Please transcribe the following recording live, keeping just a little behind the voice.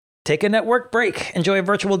take a network break. Enjoy a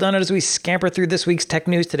virtual donut as we scamper through this week's tech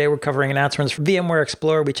news. Today we're covering announcements for VMware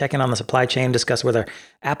Explorer. We check in on the supply chain, discuss whether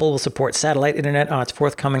Apple will support satellite internet on its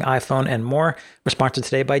forthcoming iPhone, and more. We're sponsored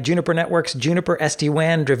today by Juniper Networks, Juniper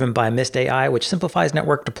SD-WAN, driven by Mist AI, which simplifies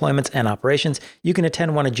network deployments and operations. You can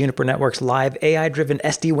attend one of Juniper Networks' live AI-driven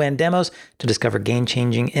SD-WAN demos to discover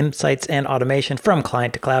game-changing insights and automation from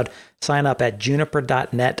client to cloud. Sign up at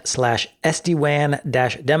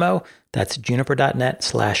juniper.net/SDWAN-demo. That's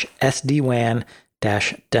juniper.net/SDWAN-demo.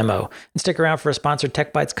 And stick around for a sponsored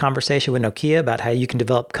Tech Bytes conversation with Nokia about how you can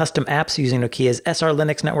develop custom apps using Nokia's SR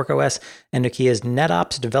Linux Network OS and Nokia's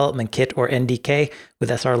NetOps Development Kit, or NDK.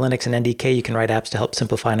 With SR Linux and NDK, you can write apps to help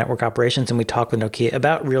simplify network operations, and we talk with Nokia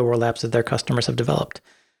about real-world apps that their customers have developed.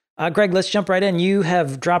 Greg, let's jump right in. You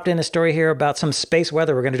have dropped in a story here about some space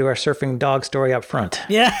weather. We're going to do our surfing dog story up front.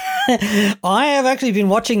 Yeah, I have actually been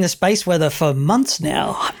watching the space weather for months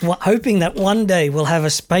now, hoping that one day we'll have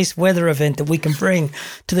a space weather event that we can bring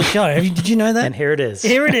to the show. Did you know that? And here it is.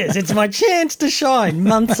 Here it is. It's my chance to shine.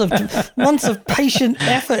 Months of patient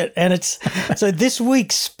effort. And it's so this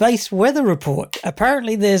week's space weather report.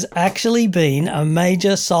 Apparently there's actually been a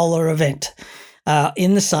major solar event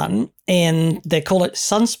in the sun, and they call it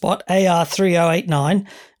Sunspot AR3089,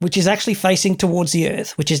 which is actually facing towards the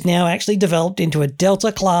Earth, which is now actually developed into a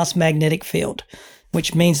Delta-class magnetic field,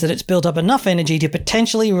 which means that it's built up enough energy to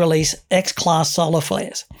potentially release X-class solar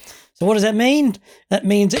flares. So what does that mean? That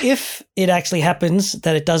means if it actually happens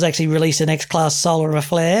that it does actually release an X-class solar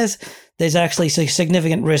flares, there's actually a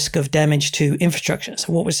significant risk of damage to infrastructure.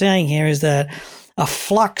 So what we're saying here is that a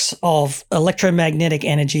flux of electromagnetic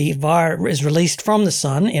energy is released from the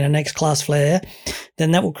sun in an X-class flare,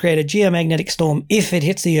 then that will create a geomagnetic storm if it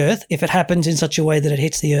hits the Earth, if it happens in such a way that it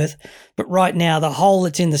hits the Earth. But right now, the hole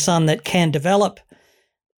that's in the sun that can develop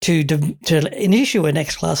to issue an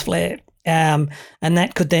X-class flare, and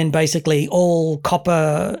that could then basically all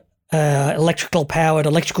copper electrical-powered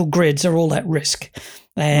electrical grids are all at risk.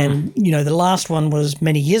 And, the last one was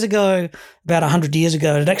many years ago, about 100 years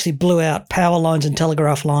ago. It actually blew out power lines and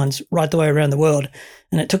telegraph lines right the way around the world.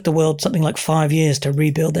 And it took the world something like 5 years to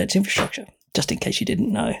rebuild that infrastructure, just in case you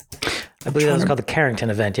didn't know. I believe that was called the Carrington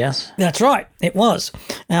event, yes? That's right. It was.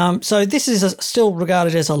 So this is still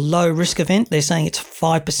regarded as a low-risk event. They're saying it's a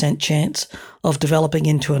 5% chance of developing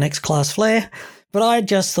into an X-class flare. But I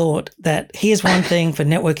just thought that here's one thing for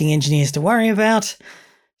networking engineers to worry about: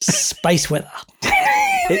 space weather.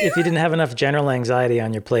 If you didn't have enough general anxiety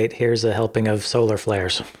on your plate, here's a helping of solar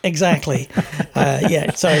flares. Exactly. So there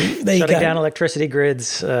you go. Shutting down electricity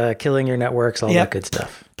grids, killing your networks, all that good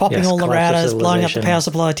stuff. Popping all the routers, blowing up the power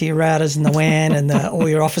supply to your routers and the WAN, and all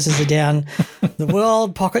your offices are down. The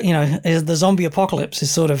world pocket, the zombie apocalypse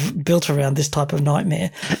is sort of built around this type of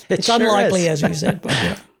nightmare. It's sure unlikely, as we said, but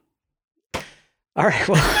yeah. All right,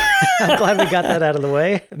 well, I'm glad we got that out of the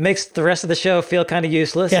way. It makes the rest of the show feel kind of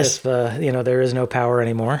useless if, there is no power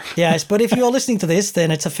anymore. Yes, but if you're listening to this,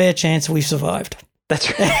 then it's a fair chance we've survived. That's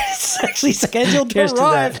right. It's actually scheduled to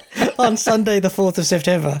arrive on Sunday, the 4th of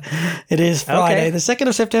September. It is Friday, the 2nd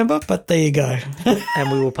of September, but there you go.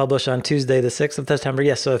 And we will publish on Tuesday, the 6th of September.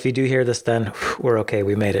 Yes, so if you do hear this, then we're okay.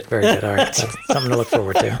 We made it. Very good. All right, that's something to look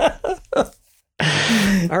forward to.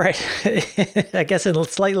 All right. I guess in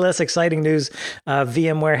slightly less exciting news,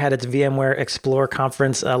 VMware had its VMware Explorer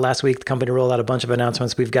conference last week. The company rolled out a bunch of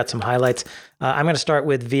announcements. We've got some highlights. I'm going to start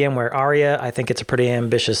with VMware Aria. I think it's a pretty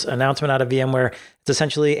ambitious announcement out of VMware. It's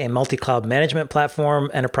essentially a multi-cloud management platform.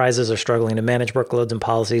 Enterprises are struggling to manage workloads and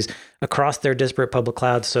policies across their disparate public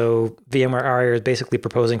clouds. So VMware Aria is basically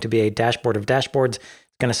proposing to be a dashboard of dashboards.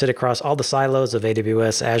 Going to sit across all the silos of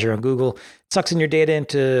AWS, Azure, and Google. It sucks in your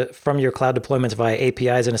data from your cloud deployments via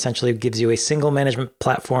APIs and essentially gives you a single management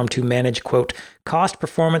platform to manage, quote, cost,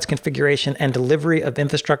 performance, configuration, and delivery of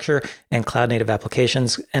infrastructure and cloud-native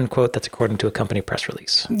applications, end quote. That's according to a company press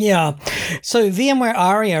release. Yeah. So VMware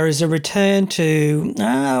Aria is a return to,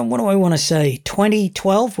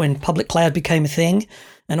 2012, when public cloud became a thing.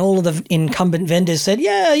 And all of the incumbent vendors said,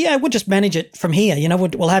 yeah, we'll just manage it from here.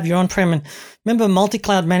 We'll have your on-prem. And remember,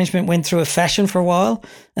 multi-cloud management went through a fashion for a while,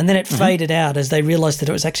 and then it faded out as they realized that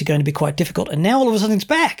it was actually going to be quite difficult. And now all of a sudden it's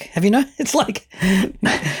back. Have you know? It's like,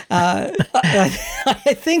 I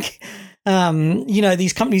think,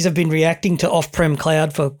 these companies have been reacting to off-prem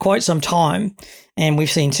cloud for quite some time. And we've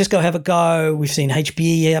seen Cisco have a go. We've seen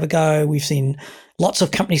HPE have a go. We've seen lots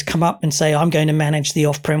of companies come up and say, I'm going to manage the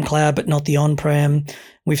off-prem cloud, but not the on-prem.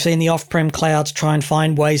 We've seen the off-prem clouds try and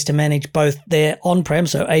find ways to manage both their on-prem.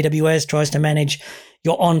 So AWS tries to manage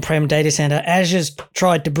your on-prem data center. Azure's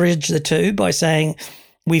tried to bridge the two by saying,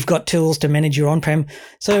 we've got tools to manage your on-prem.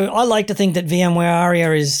 So I like to think that VMware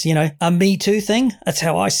Aria is, a Me Too thing. That's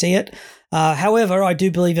how I see it. However, I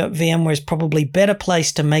do believe that VMware is probably better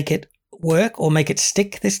placed to make it work or make it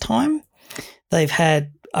stick this time. They've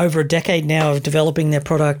had over a decade now of developing their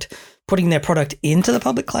product, putting their product into the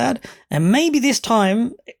public cloud, and maybe this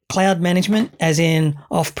time cloud management, as in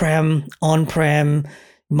off-prem, on-prem,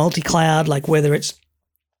 multi-cloud, like whether it's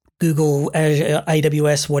Google, Azure,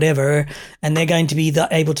 AWS, whatever, and they're going to be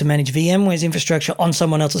able to manage VMware's infrastructure on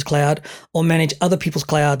someone else's cloud or manage other people's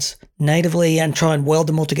clouds natively and try and weld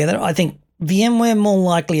them all together. I think VMware more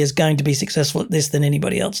likely is going to be successful at this than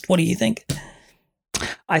anybody else. What do you think?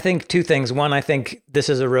 I think two things. One, I think this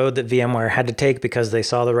is a road that VMware had to take because they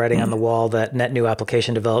saw the writing on the wall that net new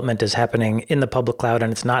application development is happening in the public cloud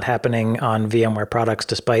and it's not happening on VMware products,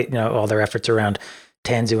 despite all their efforts around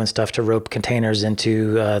Tanzu and stuff to rope containers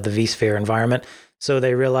into the vSphere environment. So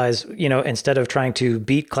they realize, instead of trying to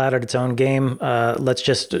beat cloud at its own game, let's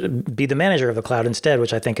just be the manager of the cloud instead,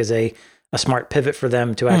 which I think is a smart pivot for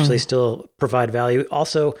them to actually still provide value.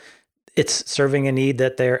 Also, it's serving a need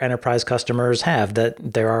that their enterprise customers have, that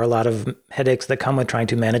there are a lot of headaches that come with trying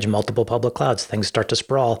to manage multiple public clouds. Things start to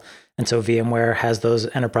sprawl. And so VMware has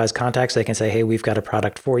those enterprise contacts. They can say, hey, we've got a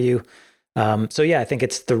product for you. I think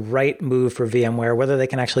it's the right move for VMware, whether they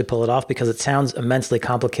can actually pull it off, because it sounds immensely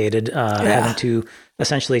complicated, having to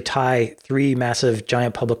essentially tie three massive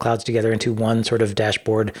giant public clouds together into one sort of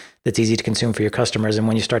dashboard that's easy to consume for your customers. And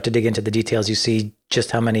when you start to dig into the details, you see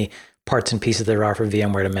just how many parts and pieces there are for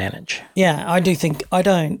VMware to manage. Yeah, I do think,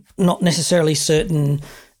 not necessarily certain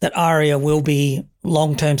that Aria will be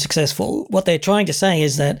long-term successful. What they're trying to say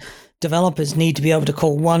is that developers need to be able to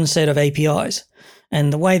call one set of APIs.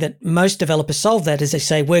 And the way that most developers solve that is they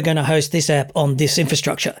say, we're going to host this app on this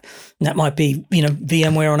infrastructure. And that might be,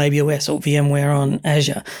 VMware on AWS or VMware on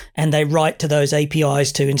Azure. And they write to those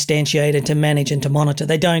APIs to instantiate and to manage and to monitor.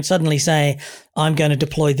 They don't suddenly say, I'm going to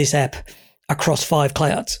deploy this app across 5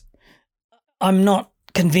 clouds. I'm not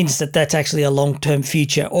convinced that that's actually a long-term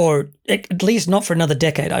future, or at least not for another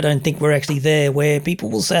decade. I don't think we're actually there where people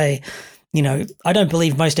will say, I don't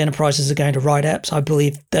believe most enterprises are going to write apps. I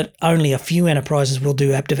believe that only a few enterprises will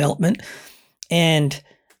do app development. And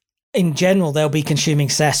in general, they'll be consuming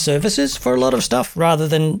SaaS services for a lot of stuff rather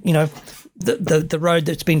than, the road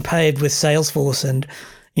that's been paved with Salesforce and,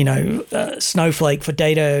 Snowflake for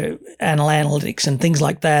data analytics and things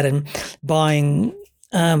like that, and buying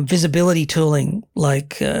visibility tooling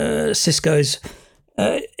like Cisco's,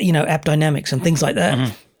 App Dynamics and things like that.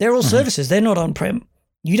 Mm-hmm. They're all services. They're not on-prem.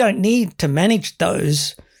 You don't need to manage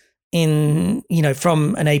those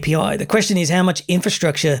from an API. The question is, how much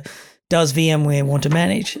infrastructure does VMware want to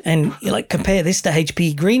manage? And compare this to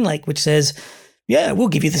HP GreenLake, which says, yeah, we'll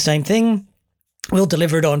give you the same thing. We'll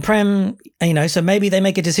deliver it on-prem, so maybe they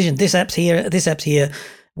make a decision. This app's here, this app's here.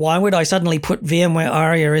 Why would I suddenly put VMware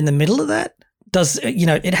Aria in the middle of that?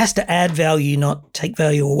 It has to add value, not take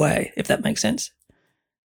value away, if that makes sense.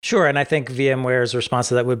 Sure. And I think VMware's response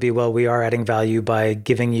to that would be, well, we are adding value by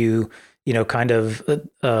giving you, kind of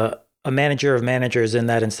a manager of managers in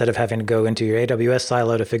that instead of having to go into your AWS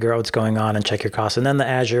silo to figure out what's going on and check your costs, and then the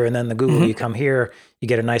Azure and then the Google, you come here, you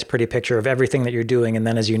get a nice, pretty picture of everything that you're doing. And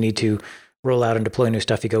then as you need to roll out and deploy new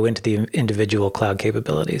stuff, you go into the individual cloud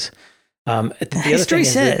capabilities. History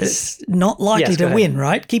says not likely to win,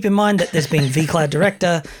 right? Keep in mind that there's been vCloud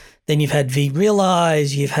Director. Then you've had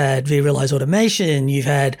vRealize, you've had vRealize Automation, you've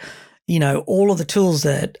had, all of the tools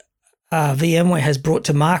that VMware has brought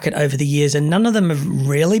to market over the years, and none of them have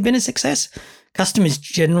really been a success. Customers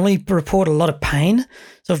generally report a lot of pain.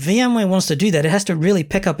 So if VMware wants to do that, it has to really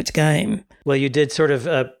pick up its game. Well, you did sort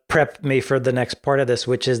of prep me for the next part of this,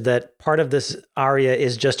 which is that part of this Aria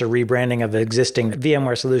is just a rebranding of existing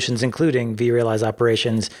VMware solutions, including vRealize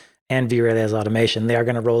Operations and vRealize Automation. They are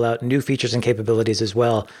going to roll out new features and capabilities as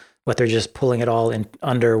well, but they're just pulling it all in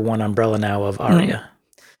under one umbrella now of Aria.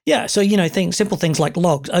 Yeah, so, simple things like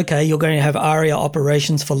logs. Okay, you're going to have Aria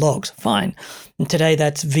Operations for logs. Fine. And today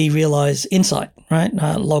that's vRealize Insight, right?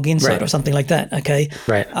 Log Insight or something like that. Okay.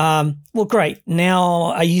 Right. Well, great.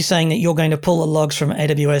 Now, are you saying that you're going to pull the logs from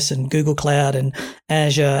AWS and Google Cloud and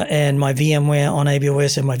Azure and my VMware on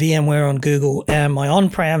AWS and my VMware on Google and my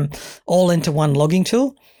on-prem all into one logging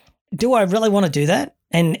tool? Do I really want to do that?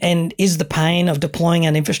 And is the pain of deploying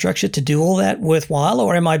an infrastructure to do all that worthwhile,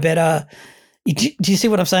 or am I better? Do you see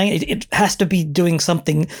what I'm saying? It has to be doing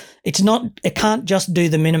something. It can't just do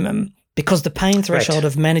the minimum, because the pain threshold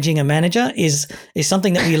of managing a manager is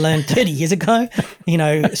something that we learned 30 years ago,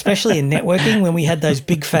 especially in networking, when we had those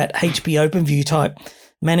big fat HP OpenView type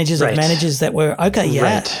managers of managers that were,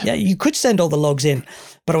 yeah, you could send all the logs in,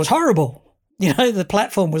 but it was horrible. the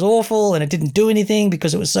platform was awful and it didn't do anything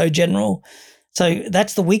because it was so general. So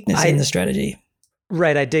that's the weakness in the strategy.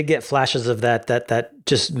 Right. I did get flashes of that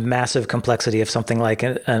just massive complexity of something like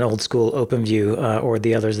an old school OpenView or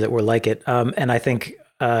the others that were like it. And I think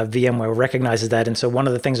VMware recognizes that. And so one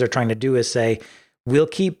of the things they're trying to do is say, we'll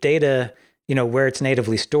keep data, where it's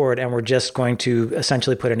natively stored, and we're just going to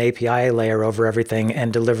essentially put an API layer over everything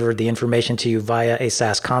and deliver the information to you via a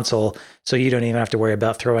SaaS console. So you don't even have to worry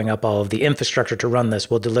about throwing up all of the infrastructure to run this.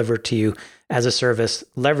 We'll deliver it to you as a service,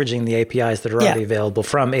 leveraging the APIs that are already available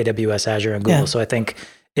from AWS, Azure, and Google. Yeah. So I think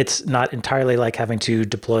it's not entirely like having to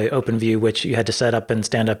deploy OpenView, which you had to set up and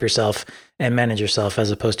stand up yourself and manage yourself,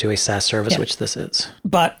 as opposed to a SaaS service, which this is.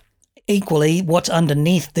 But equally, what's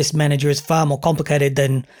underneath this manager is far more complicated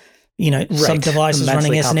than some devices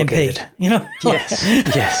running SNMP. Yes.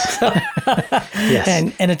 Yes.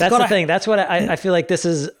 And that's the thing. That's what I feel like. This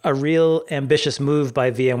is a real ambitious move by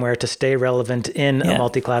VMware to stay relevant in a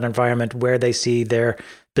multi-cloud environment where they see their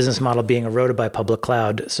business model being eroded by public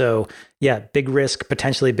cloud. So big risk,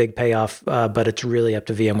 potentially big payoff, but it's really up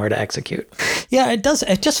to VMware to execute. Yeah, it does.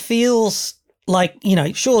 It just feels like,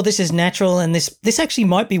 sure, this is natural, and this actually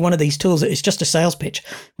might be one of these tools that is just a sales pitch.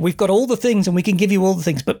 We've got all the things and we can give you all the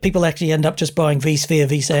things, but people actually end up just buying vSphere,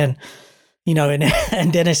 vSAN,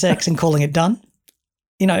 and NSX and calling it done.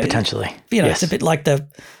 Potentially. It's a bit like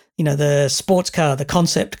the sports car, the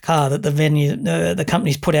concept car that the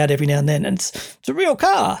companies put out every now and then. And it's a real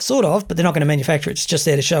car, sort of, but they're not going to manufacture it. It's just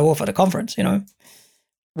there to show off at a conference,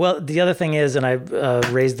 Well, the other thing is, and I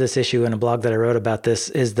raised this issue in a blog that I wrote about this,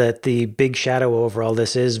 is that the big shadow over all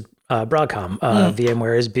this is Broadcom.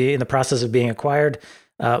 VMware is in the process of being acquired.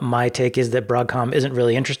 My take is that Broadcom isn't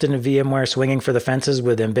really interested in VMware swinging for the fences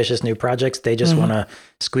with ambitious new projects. They just want to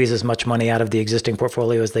squeeze as much money out of the existing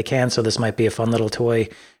portfolio as they can. So this might be a fun little toy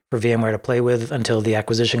for VMware to play with until the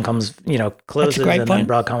acquisition closes, and then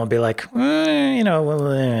Broadcom will be like,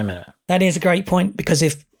 That is a great point, because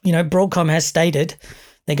if, Broadcom has stated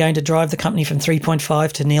they're going to drive the company from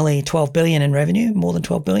 3.5 to nearly 12 billion in revenue, more than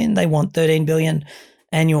 12 billion. They want 13 billion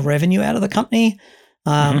annual revenue out of the company.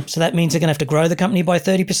 So that means they're going to have to grow the company by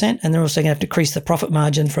 30%, and they're also going to have to increase the profit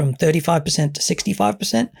margin from 35% to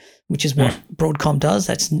 65%, which is what Broadcom does.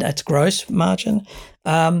 That's gross margin.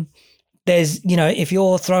 There's, if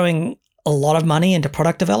you're throwing a lot of money into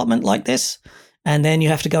product development like this, and then you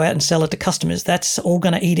have to go out and sell it to customers, that's all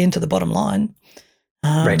going to eat into the bottom line.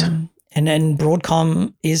 Right. And then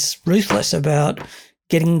Broadcom is ruthless about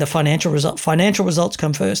getting the financial result. Financial results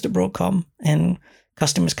come first at Broadcom, and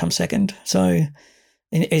customers come second. So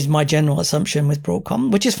is my general assumption with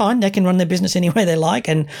Broadcom, which is fine. They can run their business any way they like,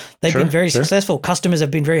 and they've been very successful. Customers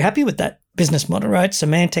have been very happy with that business model, right?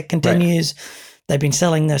 Symantec continues. Right. They've been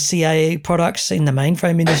selling the CAE products in the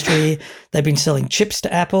mainframe industry. They've been selling chips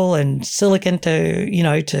to Apple and silicon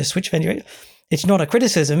to switch vendor. It's not a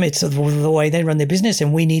criticism. It's the way they run their business,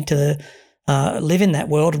 and we need to live in that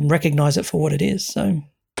world and recognize it for what it is. So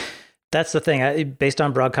that's the thing. Based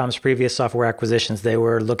on Broadcom's previous software acquisitions, they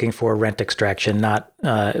were looking for rent extraction, not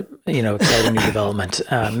exciting new development.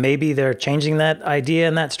 Maybe they're changing that idea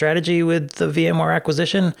and that strategy with the VMware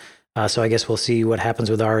acquisition. So I guess we'll see what happens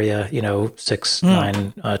with Aria, 6,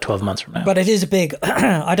 9, 12 months from now. But it is a big.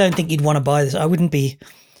 I don't think you'd want to buy this. I wouldn't be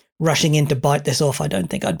rushing in to bite this off. I don't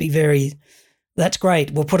think I'd be very. That's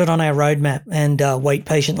great. We'll put it on our roadmap and wait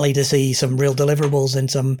patiently to see some real deliverables and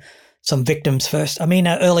some victims first. I mean,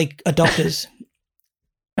 early adopters.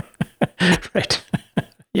 Right.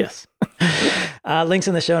 Yes. Links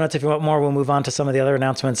in the show notes if you want more. We'll move on to some of the other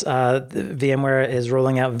announcements. VMware is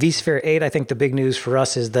rolling out vSphere 8. I think the big news for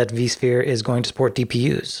us is that vSphere is going to support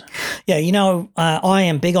DPUs. Yeah, I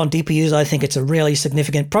am big on DPUs. I think it's a really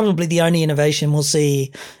significant, probably the only innovation we'll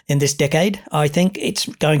see in this decade. I think it's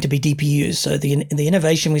going to be DPUs. So the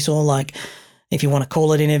innovation we saw, like, if you want to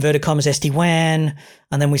call it in inverted commas, SD-WAN,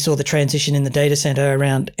 and then we saw the transition in the data center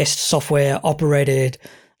around software operated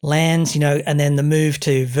LANs, and then the move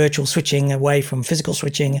to virtual switching away from physical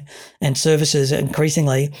switching and services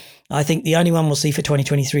increasingly. I think the only one we'll see for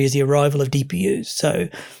 2023 is the arrival of DPUs. So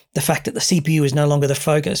the fact that the CPU is no longer the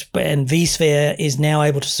focus, and vSphere is now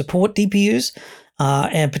able to support DPUs,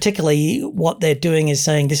 and particularly what they're doing is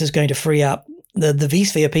saying this is going to free up the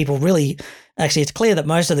vSphere people. Really, actually, it's clear that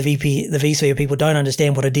most of the vSphere people don't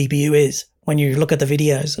understand what a DPU is when you look at the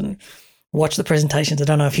videos, and watch the presentations. I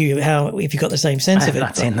don't know if you got the same sense of it. I have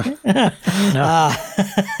not seen them. No.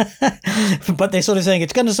 But they're sort of saying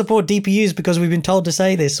it's going to support DPUs because we've been told to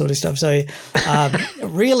say this sort of stuff. So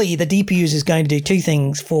really the DPUs is going to do two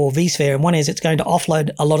things for vSphere. And one is it's going to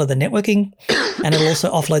offload a lot of the networking and it'll also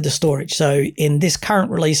offload the storage. So in this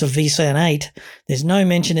current release of vSAN 8, there's no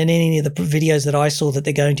mention in any of the videos that I saw that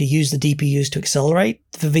they're going to use the DPUs to accelerate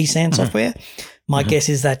the vSAN software. My guess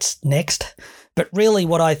is that's next. But really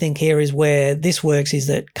what I think here is where this works is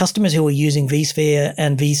that customers who are using vSphere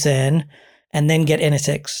and vSAN and then get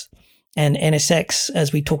NSX, and NSX,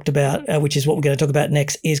 as we talked about, which is what we're going to talk about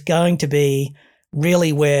next, is going to be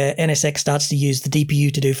really where NSX starts to use the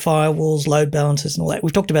DPU to do firewalls, load balancers and all that.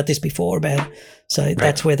 We've talked about this before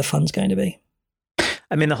that's where the fun's going to be.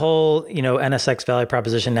 I mean, the whole, NSX value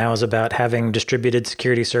proposition now is about having distributed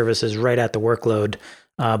security services right at the workload.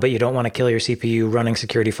 But you don't want to kill your CPU running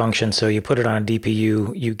security functions. So you put it on a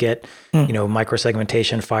DPU, you get,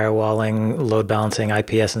 microsegmentation, firewalling, load balancing,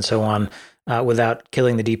 IPS, and so on, without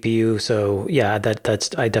killing the DPU. So yeah, I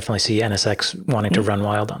definitely see NSX wanting to run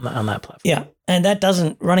wild on that platform. Yeah. And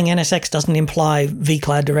running NSX doesn't imply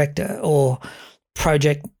vCloud Director or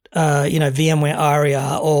project, VMware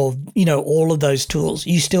Aria or, all of those tools.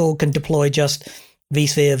 You still can deploy just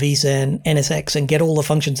vSphere, vSAN, NSX and get all the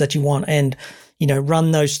functions that you want and,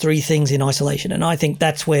 run those three things in isolation. And I think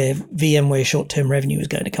that's where VMware short-term revenue is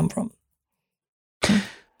going to come from. All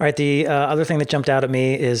right. The other thing that jumped out at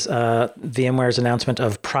me is VMware's announcement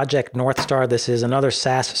of Project Northstar. This is another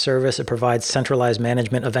SaaS service. It provides centralized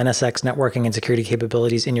management of NSX networking and security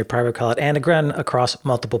capabilities in your private cloud and again across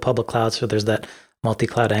multiple public clouds. So there's that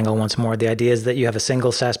multi-cloud angle once more. The idea is that you have a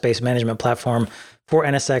single SaaS-based management platform for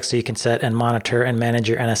NSX so you can set and monitor and manage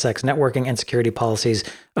your NSX networking and security policies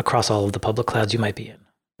across all of the public clouds you might be in.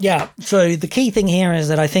 Yeah. So the key thing here is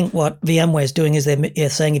that I think what VMware is doing is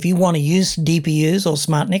they're saying if you want to use DPUs or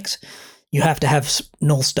SmartNICs, you have to have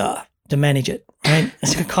Northstar to manage it, right?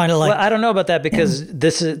 It's kind of like... Well, I don't know about that because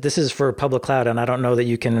this is for public cloud and I don't know that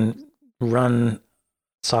you can run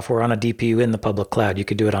software on a DPU in the public cloud. You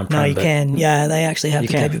could do it on-prem. No, you can. Yeah, they actually have the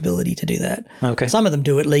capability to do that. Okay. Some of them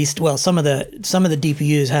do at least. Well, some of the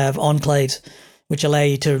DPUs have enclaves which allow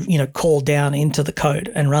you to, call down into the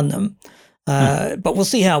code and run them. But we'll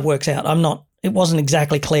see how it works out. It wasn't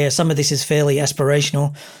exactly clear. Some of this is fairly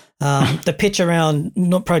aspirational. The pitch around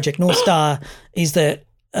Project Northstar is that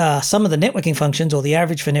some of the networking functions, or the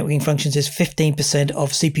average for networking functions, is 15%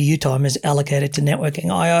 of CPU time is allocated to networking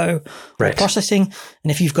I/O or processing.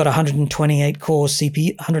 And if you've got 128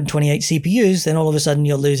 CPUs, then all of a sudden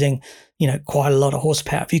you're losing, quite a lot of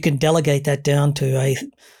horsepower. If you can delegate that down to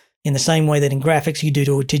in the same way that in graphics you do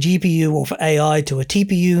to GPU, or for AI to a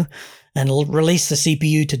TPU, and release the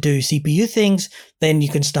CPU to do CPU things, then you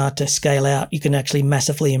can start to scale out. You can actually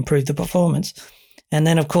massively improve the performance. And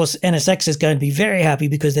then, of course, NSX is going to be very happy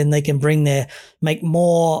because then they can be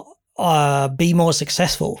more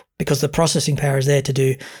successful because the processing power is there to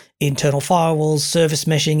do internal firewalls, service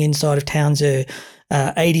meshing inside of towns,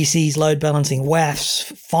 ADCs, load balancing,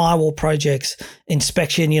 WAFs, firewall projects,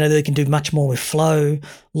 inspection. They can do much more with flow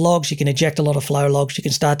logs. You can eject a lot of flow logs. You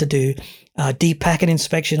can start to do deep packet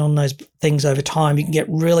inspection on those things over time. You can get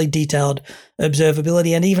really detailed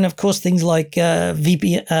observability, and even, of course, things like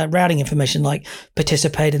VPN routing information, like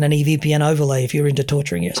participate in an EVPN overlay if you're into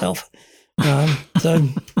torturing yourself.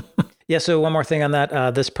 Yeah, so one more thing on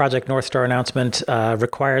that. This Project Northstar announcement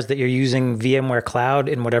requires that you're using VMware Cloud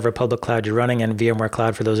in whatever public cloud you're running. And VMware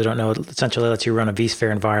Cloud, for those who don't know, essentially lets you run a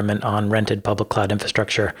vSphere environment on rented public cloud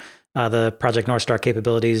infrastructure. The Project Northstar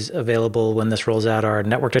capabilities available when this rolls out are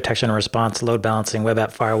network detection and response, load balancing, web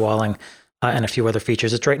app firewalling, and a few other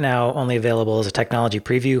features. It's right now only available as a technology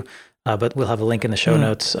preview, but we'll have a link in the show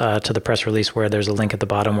notes to the press release where there's a link at the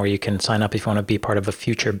bottom where you can sign up if you want to be part of a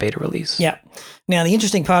future beta release. Yeah. Now, the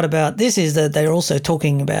interesting part about this is that they're also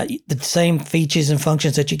talking about the same features and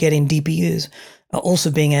functions that you get in DPUs are also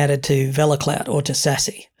being added to VeloCloud or to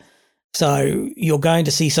SASE. So you're going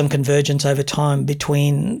to see some convergence over time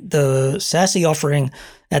between the SASE offering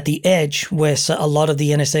at the edge, where a lot of the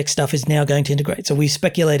NSX stuff is now going to integrate. So we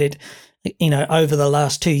speculated, over the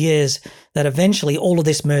last 2 years that eventually all of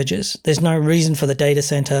this merges. There's no reason for the data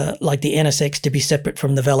center like the NSX to be separate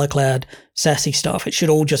from the VeloCloud SASE stuff. It should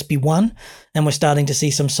all just be one. And we're starting to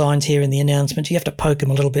see some signs here in the announcement. You have to poke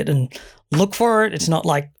them a little bit and look for it. It's not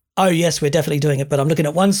like, oh, yes, we're definitely doing it. But I'm looking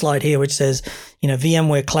at one slide here which says,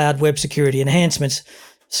 VMware Cloud Web Security Enhancements,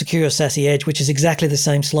 Secure SASE Edge, which is exactly the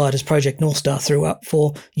same slide as Project Northstar threw up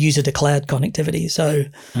for user to cloud connectivity. So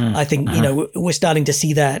I think, we're starting to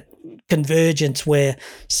see that convergence where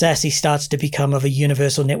SASE starts to become of a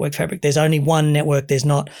universal network fabric. There's only one network. There's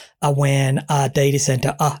not a WAN, a data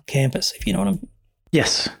center, a campus, if you know what I'm.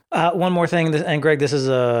 Yes. One more thing, and Greg, this is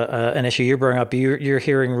an issue you're bringing up. You're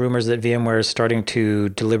hearing rumors that VMware is starting to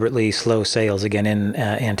deliberately slow sales again in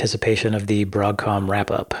anticipation of the Broadcom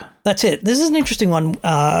wrap-up. That's it. This is an interesting one.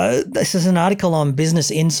 This is an article on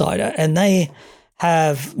Business Insider, and they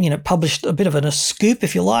have published a bit of a scoop,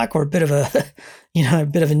 if you like, or a bit of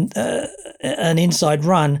an inside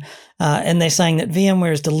run, and they're saying that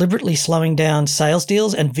VMware is deliberately slowing down sales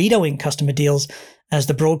deals and vetoing customer deals as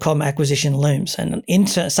the Broadcom acquisition looms. And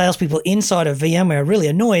salespeople inside of VMware are really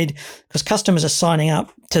annoyed because customers are signing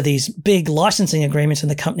up to these big licensing agreements and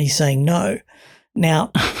the company's saying no.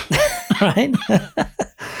 Now, right?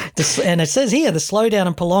 And it says here, the slowdown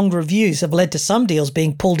and prolonged reviews have led to some deals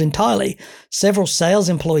being pulled entirely. Several sales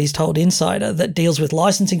employees told Insider that deals with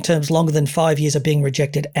licensing terms longer than 5 years are being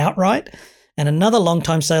rejected outright. And another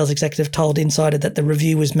longtime sales executive told Insider that the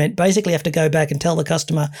review was meant basically have to go back and tell the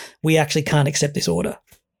customer, we actually can't accept this order.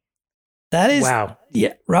 That is, wow.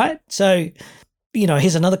 Yeah, right? So,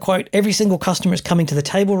 here's another quote. Every single customer is coming to the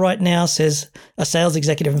table right now, says a sales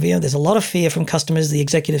executive in VMware. There's a lot of fear from customers, the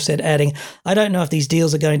executive said, adding, I don't know if these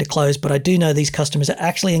deals are going to close, but I do know these customers are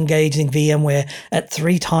actually engaging VMware at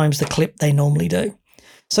 3 times the clip they normally do.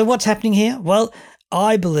 So what's happening here? Well,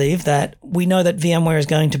 I believe that we know that VMware is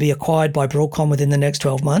going to be acquired by Broadcom within the next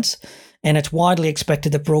 12 months, and it's widely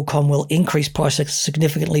expected that Broadcom will increase prices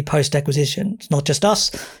significantly post-acquisition. It's not just us.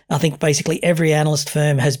 I think basically every analyst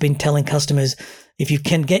firm has been telling customers, if you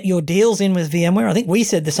can get your deals in with VMware, I think we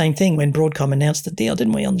said the same thing when Broadcom announced the deal,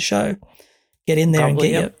 didn't we, on the show? Get in there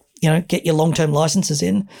Probably, and get your long-term licenses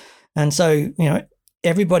in. And so,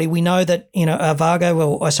 everybody, we know that,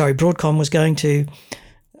 Broadcom was going to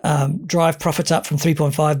drive profits up from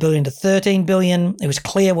 $3.5 billion to $13 billion. It was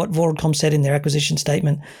clear what Broadcom said in their acquisition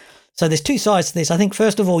statement. So there's two sides to this. I think,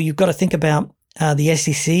 first of all, you've got to think about the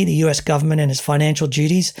SEC, the US government, and its financial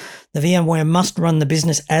duties. The VMware must run the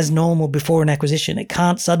business as normal before an acquisition. It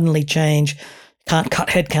can't suddenly change, can't cut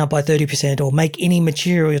headcount by 30% or make any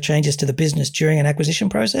material changes to the business during an acquisition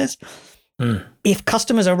process. If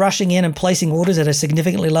customers are rushing in and placing orders at a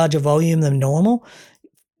significantly larger volume than normal,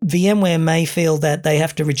 VMware may feel that they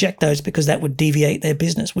have to reject those because that would deviate their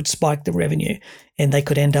business, would spike the revenue, and they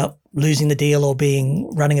could end up losing the deal or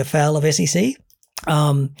running afoul of SEC.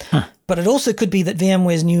 But it also could be that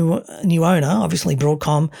VMware's new owner, obviously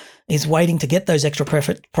Broadcom, is waiting to get those extra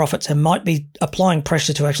profits and might be applying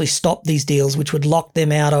pressure to actually stop these deals, which would lock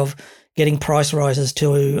them out of getting price rises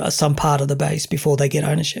to some part of the base before they get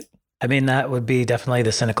ownership. I mean, that would be definitely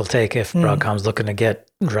the cynical take. If Broadcom's looking to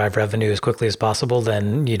drive revenue as quickly as possible,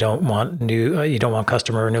 then you don't want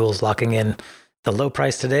customer renewals locking in the low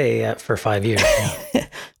price today for 5 years.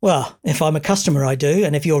 Well, if I'm a customer, I do,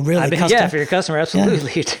 and if you're really a customer, if you're a customer,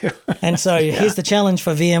 absolutely you do. And so here's the challenge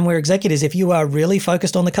for VMware executives: if you are really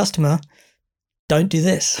focused on the customer, don't do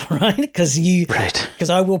this, right? Because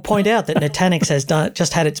I will point out that Nutanix has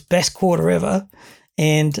just had its best quarter ever.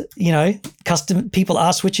 And, people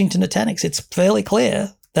are switching to Nutanix. It's fairly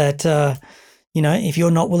clear that, if you're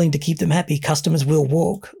not willing to keep them happy, customers will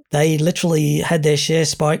walk. They literally had their share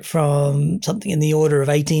spike from something in the order of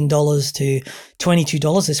 $18 to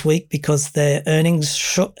 $22 this week because their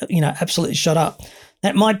earnings, absolutely shot up.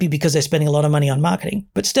 That might be because they're spending a lot of money on marketing,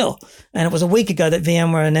 but still. And it was a week ago that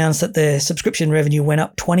VMware announced that their subscription revenue went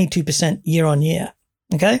up 22% year on year.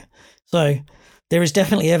 Okay? So there is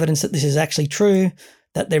definitely evidence that this is actually true,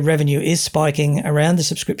 that their revenue is spiking around the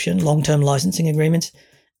subscription, long-term licensing agreements,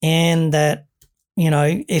 and that,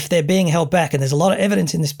 if they're being held back, and there's a lot of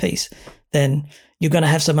evidence in this piece, then you're going to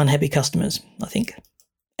have some unhappy customers, I think,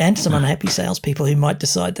 and some unhappy salespeople who might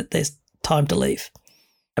decide that there's time to leave.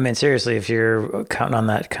 I mean, seriously, if you're counting on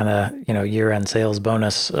that kind of, year-end sales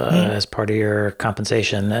bonus as part of your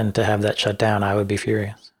compensation and to have that shut down, I would be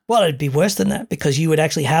furious. Well, it'd be worse than that because you would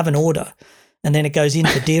actually have an order and then it goes in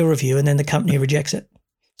for deal review and then the company rejects it.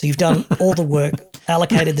 So you've done all the work,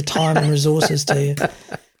 allocated the time and resources to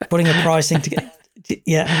putting the pricing together.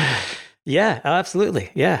 Yeah. Yeah,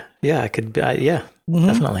 absolutely. Yeah. I could,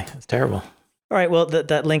 definitely. It's terrible. All right. Well,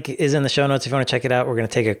 that link is in the show notes. If you want to check it out, we're going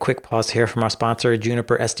to take a quick pause here from our sponsor,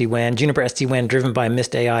 Juniper SD-WAN. Juniper SD-WAN, driven by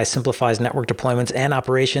Mist AI, simplifies network deployments and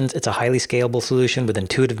operations. It's a highly scalable solution with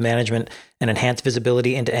intuitive management and enhance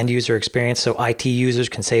visibility into end user experience so IT users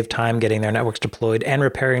can save time getting their networks deployed and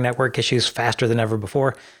repairing network issues faster than ever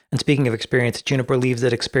before. And speaking of experience, Juniper believes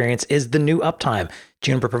that experience is the new uptime.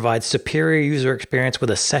 Juniper provides superior user experience with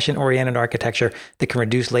a session-oriented architecture that can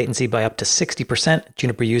reduce latency by up to 60%.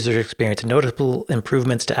 Juniper users experience noticeable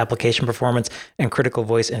improvements to application performance and critical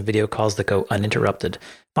voice and video calls that go uninterrupted.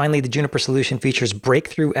 Finally, the Juniper solution features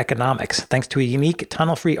breakthrough economics. Thanks to a unique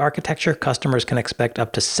tunnel-free architecture, customers can expect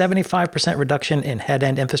up to 75% reduction in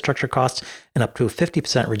head-end infrastructure costs and up to a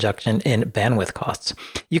 50% reduction in bandwidth costs.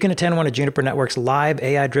 You can attend one of Juniper Network's live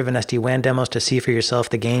AI-driven SD-WAN demos to see for yourself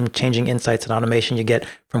the game-changing insights and automation you get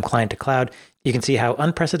from client to cloud. You can see how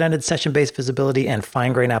unprecedented session-based visibility and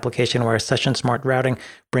fine-grained application-aware session-smart routing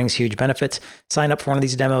brings huge benefits. Sign up for one of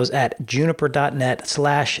these demos at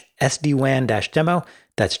juniper.net/SDWAN-demo.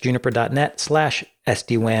 That's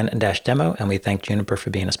juniper.net/SDWAN-demo. And we thank Juniper for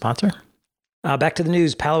being a sponsor. Back to the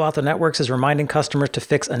news. Palo Alto Networks is reminding customers to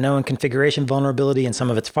fix a known configuration vulnerability in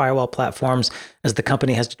some of its firewall platforms, as the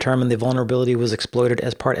company has determined the vulnerability was exploited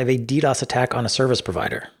as part of a DDoS attack on a service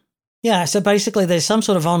provider. Yeah, so basically there's some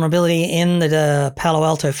sort of vulnerability in the Palo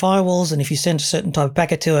Alto firewalls, and if you send a certain type of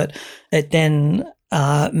packet to it, it then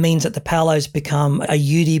means that the Palos become a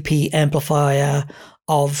UDP amplifier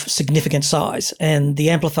of significant size, and the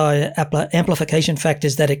amplification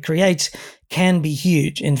factors that it creates can be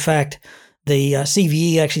huge. In fact, the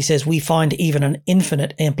CVE actually says we find even an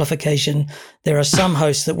infinite amplification. There are some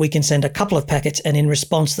hosts that we can send a couple of packets, and in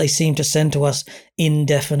response, they seem to send to us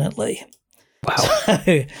indefinitely. Wow.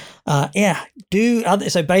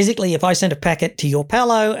 So basically, if I send a packet to your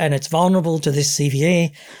Palo and it's vulnerable to this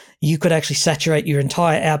CVE, you could actually saturate your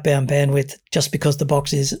entire outbound bandwidth just because the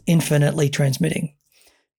box is infinitely transmitting.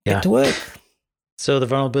 Get to work. So the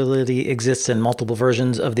vulnerability exists in multiple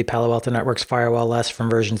versions of the Palo Alto Networks firewall OS, from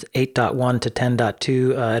versions 8.1 to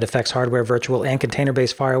 10.2. It affects hardware, virtual, and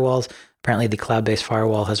container-based firewalls. Apparently, the cloud-based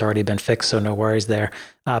firewall has already been fixed, so no worries there.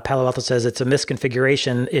 Palo Alto says it's a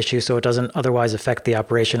misconfiguration issue, so it doesn't otherwise affect the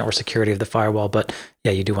operation or security of the firewall. But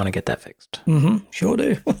yeah, you do want to get that fixed. Mm-hmm, sure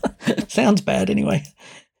do. Sounds bad anyway.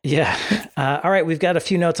 Yeah. All right. We've got a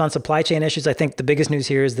few notes on supply chain issues. I think the biggest news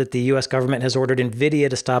here is that the U.S. government has ordered NVIDIA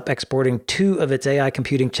to stop exporting 2 of its AI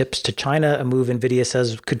computing chips to China, a move NVIDIA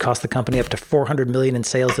says could cost the company up to $400 million in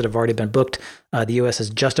sales that have already been booked. The U.S. is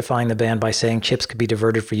justifying the ban by saying chips could be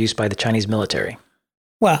diverted for use by the Chinese military.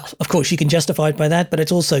 Well, of course, you can justify it by that, but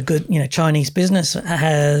it's also good. You know, Chinese business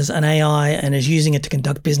has an AI and is using it to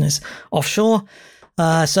conduct business offshore.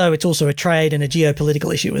 So it's also a trade and a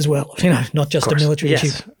geopolitical issue as well, not just a military issue.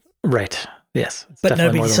 Right. Yes. But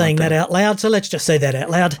nobody's saying that out loud, so let's just say that out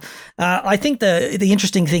loud. I think the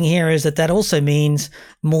interesting thing here is that also means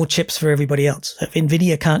more chips for everybody else. If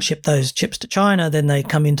NVIDIA can't ship those chips to China, then they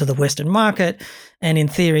come into the Western market, and in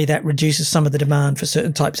theory that reduces some of the demand for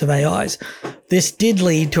certain types of AIs. This did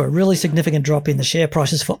lead to a really significant drop in the share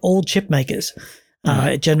prices for all chip makers.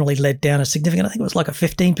 It generally led down a significant, I think it was like a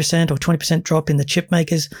 15% or 20% drop in the chip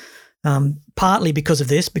makers, partly because of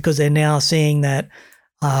this, because they're now seeing that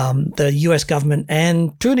the US government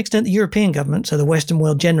and to an extent the European government, so the Western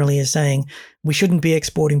world generally, is saying we shouldn't be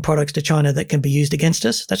exporting products to China that can be used against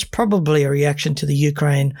us. That's probably a reaction to the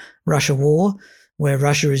Ukraine-Russia war, where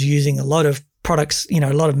Russia is using a lot of products,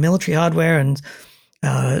 a lot of military hardware and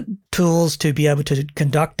tools to be able to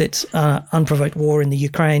conduct its unprovoked war in the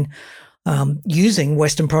Ukraine, using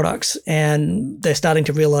Western products, and they're starting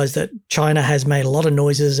to realize that China has made a lot of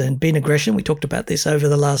noises and been aggression. We talked about this over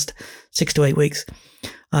the last 6 to 8 weeks.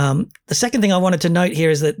 The second thing I wanted to note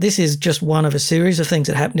here is that this is just one of a series of things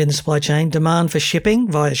that happened in the supply chain. Demand for shipping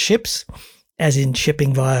via ships, as in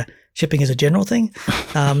shipping is a general thing,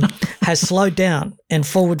 has slowed down, and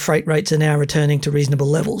forward freight rates are now returning to reasonable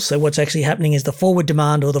levels. So what's actually happening is the forward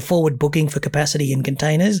demand, or the forward booking for capacity in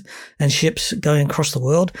containers and ships going across the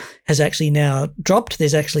world, has actually now dropped.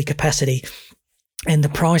 There's actually capacity, and the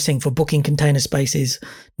pricing for booking container space is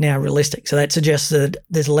now realistic. So that suggests that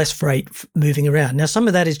there's less freight moving around. Now, some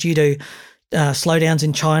of that is due to slowdowns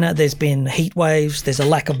in China. There's been heat waves. There's a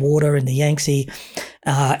lack of water in the Yangtze,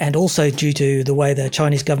 and also due to the way the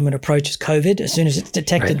Chinese government approaches COVID. As soon as it's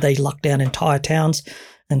detected, They lock down entire towns,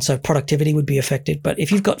 and so productivity would be affected. But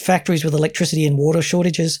if you've got factories with electricity and water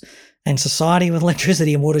shortages, and society with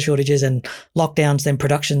electricity and water shortages and lockdowns, then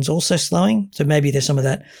production's also slowing. So maybe there's some of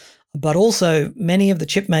that. But also many of the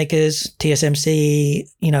chip makers, TSMC,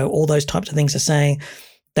 all those types of things, are saying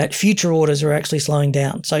that future orders are actually slowing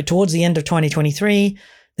down. So towards the end of 2023,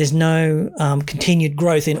 there's no continued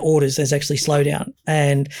growth in orders. There's actually slowdown.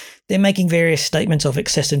 And they're making various statements of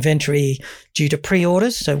excess inventory due to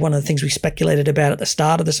pre-orders. So one of the things we speculated about at the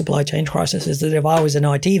start of the supply chain crisis is that if I was an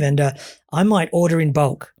IT vendor, I might order in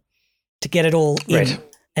bulk to get it all in. Right.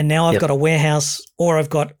 And now I've got a warehouse, or I've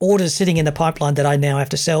got orders sitting in the pipeline that I now have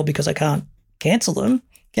to sell because I can't cancel them,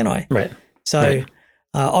 can I? Right. So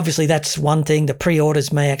obviously that's one thing. The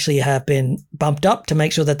pre-orders may actually have been bumped up to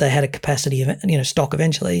make sure that they had a capacity of stock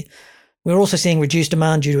eventually. We're also seeing reduced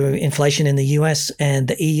demand due to inflation in the US and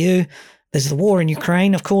the EU. There's the war in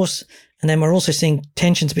Ukraine, of course. And then we're also seeing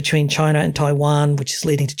tensions between China and Taiwan, which is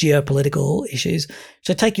leading to geopolitical issues.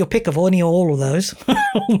 So take your pick of any or all of those.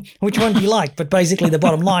 Which one do you like? But basically the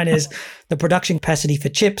bottom line is the production capacity for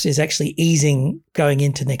chips is actually easing going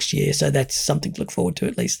into next year. So that's something to look forward to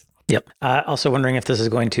at least. Yep. Also wondering if this is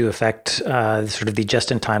going to affect sort of the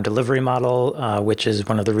just-in-time delivery model, which is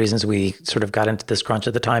one of the reasons we sort of got into this crunch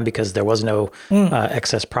at the time, because there was no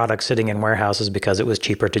excess product sitting in warehouses because it was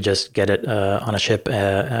cheaper to just get it on a ship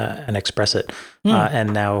and express it.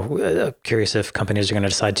 And now curious if companies are going to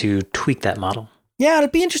decide to tweak that model. Yeah,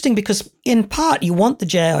 it'd be interesting because in part you want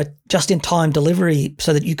the just-in-time delivery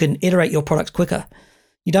so that you can iterate your products quicker.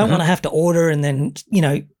 You don't want to have to order and then,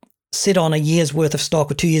 sit on a year's worth of stock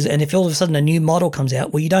or 2 years, and if all of a sudden a new model comes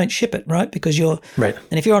out, well, you don't ship it, right? Because and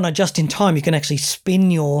if you're on a just-in-time, you can actually spin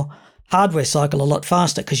your hardware cycle a lot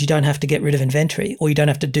faster because you don't have to get rid of inventory, or you don't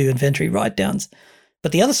have to do inventory write-downs.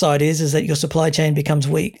 But the other side is that your supply chain becomes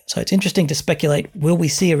weak. So it's interesting to speculate, will we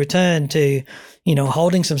see a return to,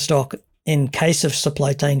 holding some stock in case of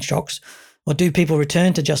supply chain shocks, or do people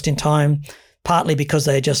return to just-in-time partly because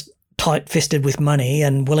they're just tight-fisted with money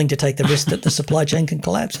and willing to take the risk that the supply chain can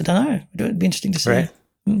collapse? I don't know. It'd be interesting to see. Right.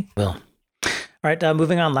 Well, all right.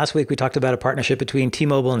 Moving on. Last week, we talked about a partnership between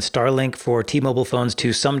T-Mobile and Starlink for T-Mobile phones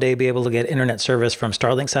to someday be able to get internet service from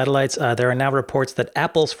Starlink satellites. There are now reports that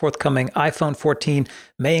Apple's forthcoming iPhone 14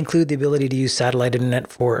 may include the ability to use satellite internet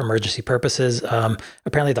for emergency purposes.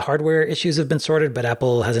 Apparently, the hardware issues have been sorted, but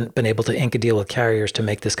Apple hasn't been able to ink a deal with carriers to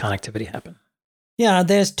make this connectivity happen. Yeah,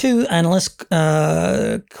 there's two analysts,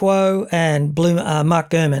 Kuo and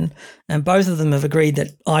Mark Gurman, and both of them have agreed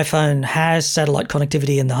that iPhone has satellite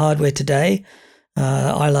connectivity in the hardware today,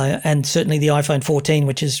 and certainly the iPhone 14,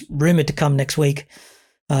 which is rumored to come next week.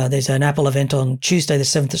 There's an Apple event on Tuesday, the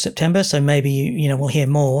 7th of September, so maybe we'll hear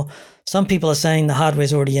more. Some people are saying the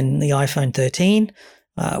hardware's already in the iPhone 13.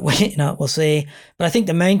 We'll see. But I think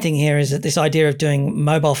the main thing here is that this idea of doing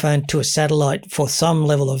mobile phone to a satellite for some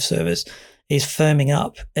level of service is firming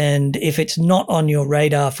up. And if it's not on your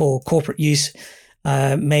radar for corporate use,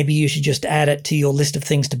 maybe you should just add it to your list of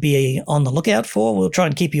things to be on the lookout for. We'll try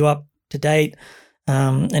and keep you up to date.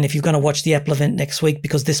 And if you're going to watch the Apple event next week,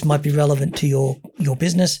 because this might be relevant to your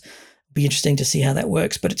business, it'll be interesting to see how that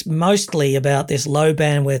works. But it's mostly about this low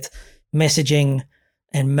bandwidth messaging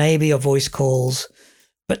and maybe a voice calls.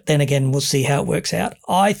 But then again, we'll see how it works out.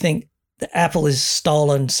 I think Apple has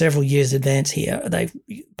stolen several years advance here. They've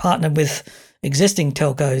partnered with existing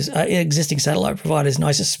telcos, existing satellite providers, and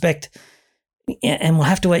I suspect, and we'll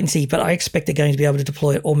have to wait and see, but I expect they're going to be able to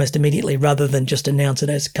deploy it almost immediately rather than just announce it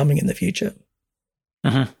as coming in the future.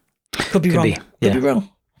 Could be wrong. Could be wrong.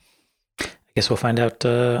 I guess we'll find out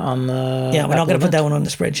on the Yeah, we're not going to put that one on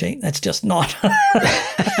the spreadsheet. That's just not.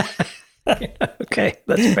 Okay,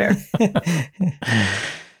 that's fair.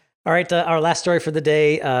 All right, our last story for the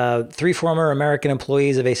day. 3 former American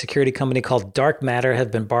employees of a security company called Dark Matter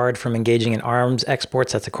have been barred from engaging in arms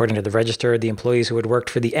exports. That's according to the Register. The employees who had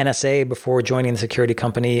worked for the NSA before joining the security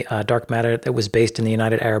company, Dark Matter, that was based in the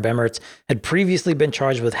United Arab Emirates, had previously been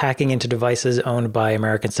charged with hacking into devices owned by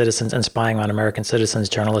American citizens and spying on American citizens,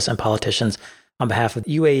 journalists, and politicians on behalf of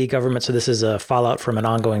the UAE government. So this is a fallout from an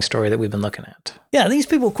ongoing story that we've been looking at. Yeah, these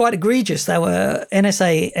people were quite egregious. They were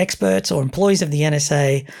NSA experts or employees of the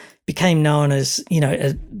NSA, became known as,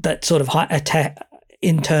 that sort of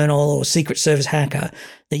internal or secret service hacker.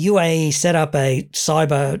 The UAE set up a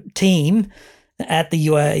cyber team at the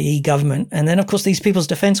UAE government. And then, of course, these people's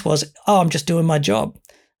defense was, I'm just doing my job.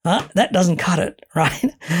 That doesn't cut it,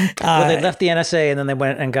 right? Well, they left the NSA and then they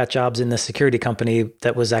went and got jobs in the security company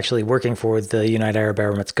that was actually working for the United Arab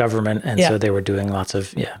Emirates government. And so they were doing lots of,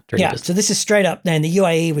 dirty business. So this is straight up. And the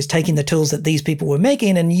UAE was taking the tools that these people were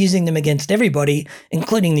making and using them against everybody,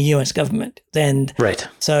 including the US government. And right.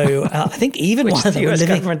 So I think even which one of them the US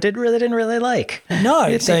government didn't really like.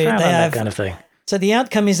 No. So they have that kind of thing. So the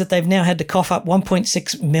outcome is that they've now had to cough up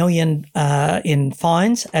 $1.6 million in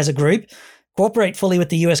fines as a group. cooperate fully with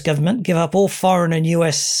the US government, give up all foreign and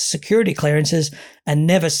US security clearances, and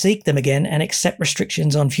never seek them again, and accept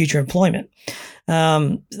restrictions on future employment.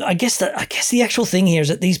 I guess the actual thing here is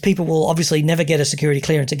that these people will obviously never get a security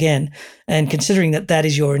clearance again. And considering that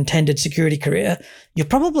is your intended security career, you're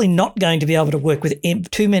probably not going to be able to work with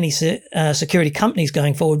too many security companies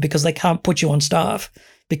going forward because they can't put you on staff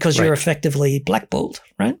because you're effectively blackballed,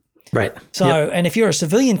 right? Right. So, and if you're a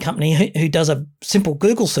civilian company who does a simple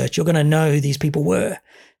Google search, you're going to know who these people were.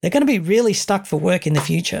 They're going to be really stuck for work in the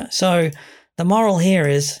future. So the moral here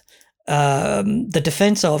is the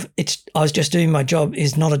defense of I was just doing my job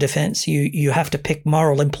is not a defense. You have to pick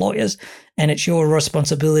moral employers, and it's your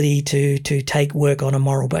responsibility to take work on a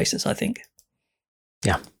moral basis, I think.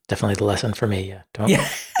 Yeah, definitely the lesson for me.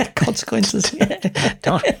 Consequences.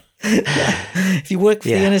 Don't. If you work for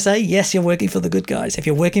the NSA, yes, you're working for the good guys. If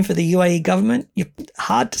you're working for the UAE government, you're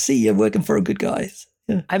hard to see you're working for a good guys.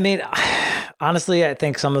 Yeah. I mean, honestly, I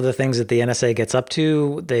think some of the things that the NSA gets up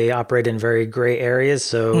to, they operate in very gray areas.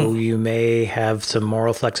 So you may have some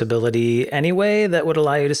moral flexibility anyway that would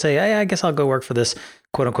allow you to say, hey, I guess I'll go work for this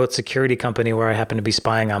quote unquote security company where I happen to be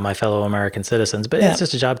spying on my fellow American citizens. But it's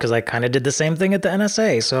just a job because I kind of did the same thing at the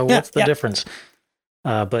NSA. So what's the difference?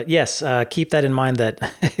 But yes, keep that in mind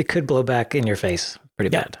that it could blow back in your face pretty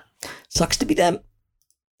bad. Sucks to be them.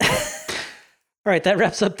 All right, that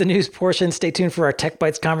wraps up the news portion. Stay tuned for our Tech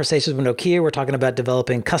Bytes conversations with Nokia. We're talking about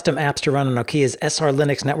developing custom apps to run on Nokia's SR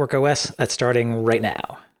Linux network OS. That's starting right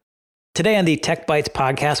now. Today on the Tech Bytes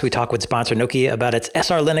podcast, we talk with sponsor Nokia about its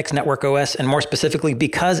SR Linux network OS, and more specifically,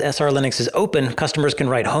 because SR Linux is open, customers can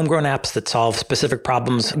write homegrown apps that solve specific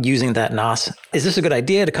problems using that NOS. Is this a good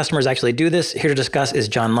idea? Do customers actually do this? Here to discuss is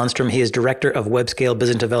John Lundstrom. He is Director of Web-Scale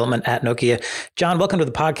Business Development at Nokia. John, welcome to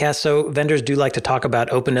the podcast. So vendors do like to talk about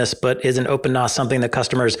openness, but is an open NOS something that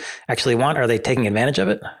customers actually want? Are they taking advantage of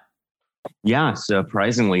it? Yeah,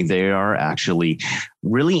 surprisingly, they are actually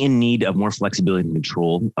really in need of more flexibility and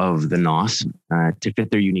control of the NOS to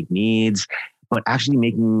fit their unique needs, but actually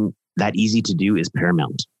making that easy to do is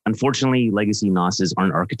paramount. Unfortunately, legacy NOSes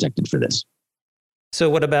aren't architected for this. So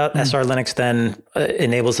what about SR Linux then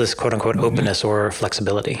enables this quote unquote openness or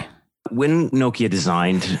flexibility? When Nokia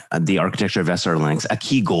designed the architecture of SR Linux, a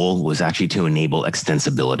key goal was actually to enable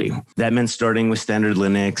extensibility. That meant starting with standard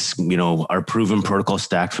Linux, our proven protocol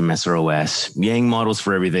stack from SROS, Yang models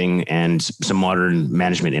for everything, and some modern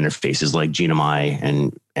management interfaces like GNMI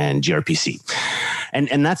and gRPC.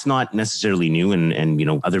 And that's not necessarily new,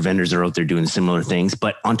 and other vendors are out there doing similar things.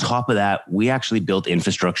 But on top of that, we actually built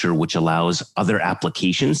infrastructure which allows other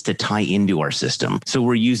applications to tie into our system. So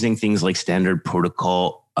we're using things like standard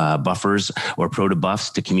protocol buffers or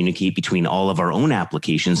protobufs to communicate between all of our own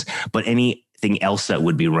applications, but anything else that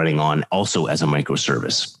would be running on also as a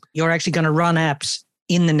microservice. You're actually going to run apps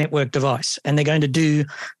in the network device, and they're going to do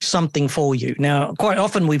something for you. Now, quite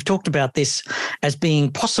often we've talked about this as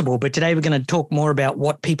being possible, but today we're going to talk more about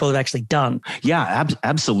what people have actually done. Yeah,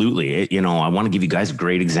 absolutely. I want to give you guys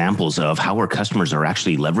great examples of how our customers are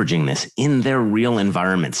actually leveraging this in their real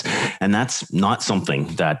environments. And that's not something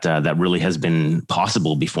that really has been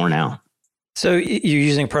possible before now. So you're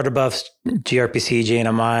using protobufs, gRPC,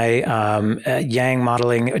 GNMI, Yang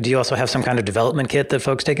modeling. Do you also have some kind of development kit that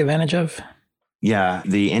folks take advantage of? Yeah,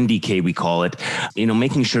 the NDK, we call it,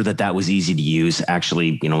 making sure that was easy to use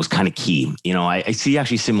actually, was kind of key. I see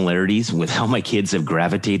actually similarities with how my kids have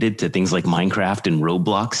gravitated to things like Minecraft and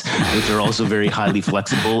Roblox, which are also very highly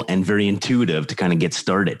flexible and very intuitive to kind of get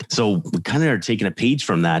started. So we kind of are taking a page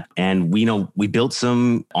from that. And we built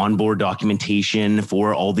some onboard documentation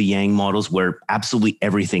for all the Yang models where absolutely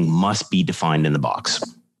everything must be defined in the box.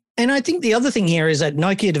 And I think the other thing here is that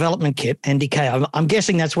Nokia Development Kit, NDK, I'm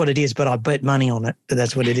guessing that's what it is, but I bet money on it.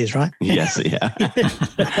 That's what it is, right? Yes, yeah.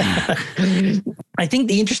 I think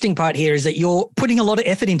the interesting part here is that you're putting a lot of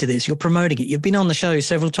effort into this. You're promoting it. You've been on the show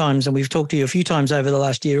several times, and we've talked to you a few times over the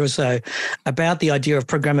last year or so about the idea of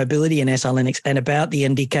programmability in SR Linux and about the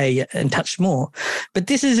NDK and touched more. But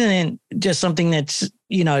this isn't just something that's,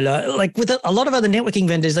 like with a lot of other networking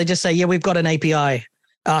vendors, they just say, yeah, we've got an API.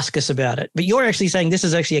 Ask us about it. But you're actually saying this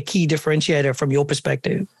is actually a key differentiator from your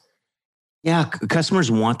perspective. Yeah,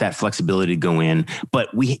 customers want that flexibility to go in, but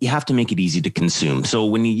you have to make it easy to consume. So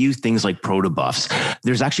when you use things like protobufs,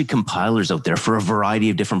 there's actually compilers out there for a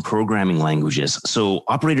variety of different programming languages. So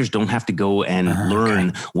operators don't have to go and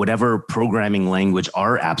learn whatever programming language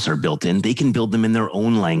our apps are built in. They can build them in their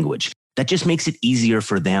own language. That just makes it easier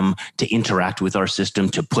for them to interact with our system,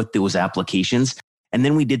 to put those applications. And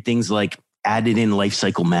then we did things like added in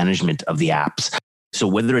lifecycle management of the apps. So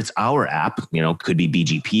whether it's our app, could be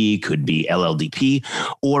BGP, could be LLDP,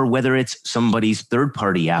 or whether it's somebody's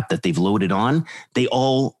third-party app that they've loaded on, they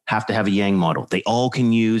all have to have a Yang model. They all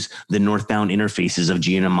can use the northbound interfaces of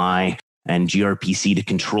GNMI and gRPC to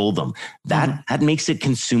control them. That makes it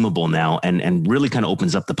consumable now and really kind of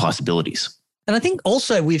opens up the possibilities. And I think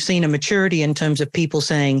also we've seen a maturity in terms of people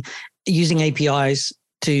saying using APIs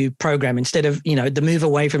to program instead of, the move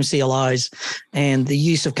away from CLIs and the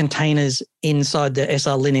use of containers inside the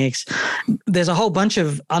SR Linux. There's a whole bunch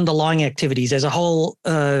of underlying activities. There's a whole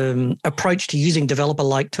approach to using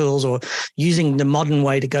developer-like tools or using the modern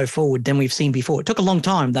way to go forward than we've seen before. It took a long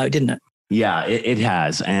time though, didn't it? Yeah, it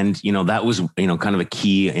has. And, that was, kind of a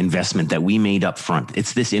key investment that we made up front.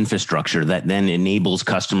 It's this infrastructure that then enables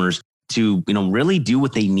customers to, really do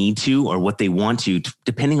what they need to or what they want to,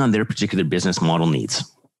 depending on their particular business model needs.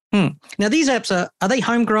 Now, these apps, are they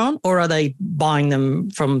homegrown or are they buying them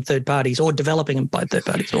from third parties or developing them by third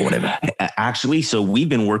parties or whatever? Actually, so we've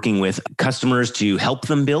been working with customers to help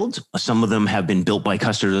them build. Some of them have been built by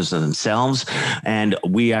customers themselves. And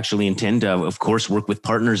we actually intend to, of course, work with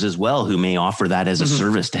partners as well who may offer that as a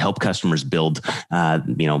service to help customers build,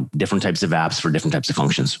 different types of apps for different types of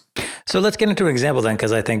functions. So let's get into an example then,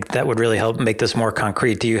 because I think that would really help make this more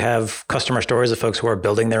concrete. Do you have customer stories of folks who are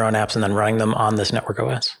building their own apps and then running them on this network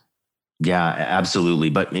OS? Yeah,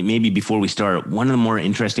 absolutely. But maybe before we start, one of the more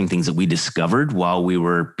interesting things that we discovered while we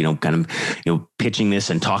were, pitching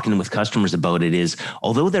this and talking with customers about it is,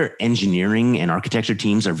 although their engineering and architecture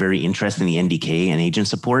teams are very interested in the NDK and agent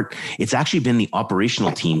support, it's actually been the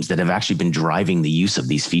operational teams that have actually been driving the use of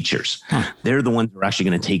these features. They're the ones who are actually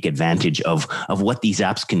going to take advantage of what these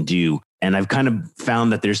apps can do. And I've kind of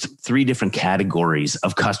found that there's 3 different categories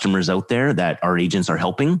of customers out there that our agents are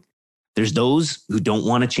helping. There's those who don't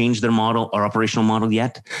want to change their model or operational model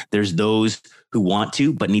yet. There's those who want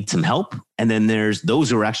to, but need some help. And then there's those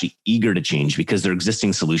who are actually eager to change because their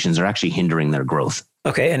existing solutions are actually hindering their growth.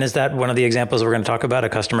 Okay. And is that one of the examples we're going to talk about? A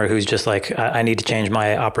customer who's just like, I need to change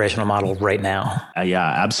my operational model right now. Yeah,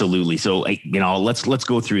 absolutely. So, let's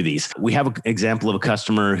go through these. We have an example of a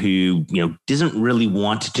customer who, doesn't really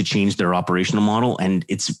want to change their operational model. And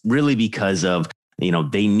it's really because of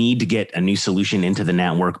they need to get a new solution into the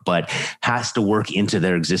network, but has to work into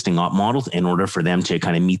their existing op models in order for them to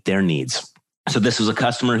kind of meet their needs. So this was a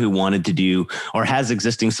customer who wanted to do or has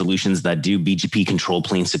existing solutions that do BGP control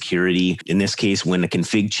plane security. In this case, when a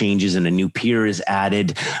config changes and a new peer is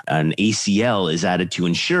added, an ACL is added to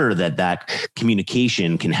ensure that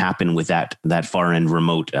communication can happen with that far end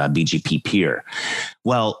remote BGP peer.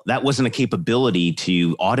 Well, that wasn't a capability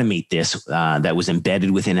to automate this that was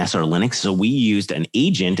embedded within SR Linux. So we used an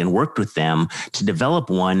agent and worked with them to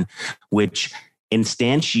develop one which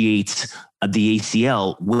instantiates the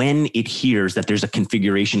ACL when it hears that there's a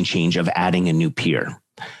configuration change of adding a new peer.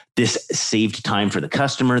 This saved time for the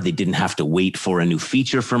customer. They didn't have to wait for a new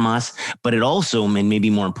feature from us, but it also, and maybe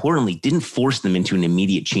more importantly, didn't force them into an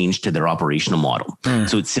immediate change to their operational model.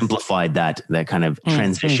 So it simplified that kind of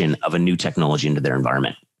transition of a new technology into their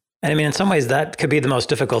environment. And I mean, in some ways, that could be the most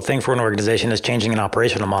difficult thing for an organization is changing an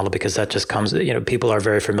operational model, because that just comes, people are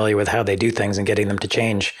very familiar with how they do things, and getting them to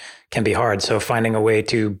change can be hard. So finding a way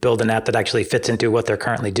to build an app that actually fits into what they're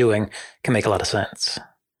currently doing can make a lot of sense.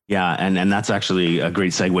 Yeah, and that's actually a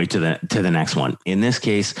great segue to the next one. In this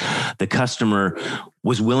case, the customer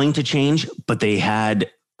was willing to change, but they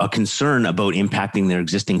had a concern about impacting their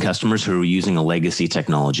existing customers who are using a legacy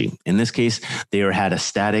technology. In this case, they had a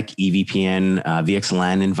static EVPN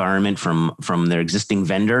VXLAN environment from their existing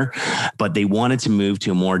vendor, but they wanted to move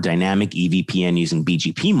to a more dynamic EVPN using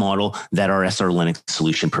BGP model that our SR Linux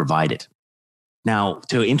solution provided. Now,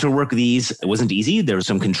 to interwork these, it wasn't easy. There was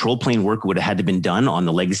some control plane work would have had to been done on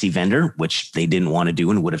the legacy vendor, which they didn't want to do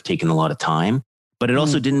and would have taken a lot of time. But it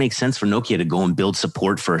also didn't make sense for Nokia to go and build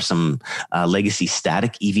support for some legacy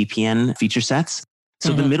static EVPN feature sets.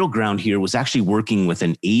 So the middle ground here was actually working with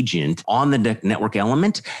an agent on the network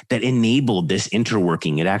element that enabled this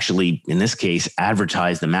interworking. It actually, in this case,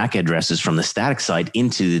 advertised the MAC addresses from the static side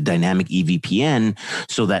into the dynamic EVPN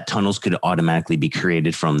so that tunnels could automatically be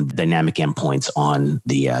created from dynamic endpoints on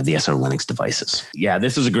the SR Linux devices. Yeah,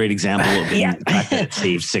 this is a great example of the fact that it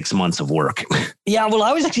saved 6 months of work. Yeah, well,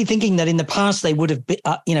 I was actually thinking that in the past they would have,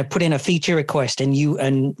 put in a feature request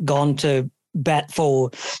and gone to bat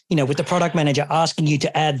for, with the product manager asking you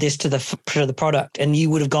to add this to the product, and you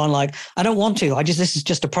would have gone like, I don't want to. This is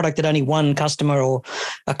just a product that only one customer or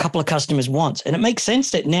a couple of customers wants. And it makes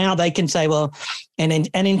sense that now they can say, well, and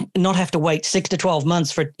not have to wait 6 to 12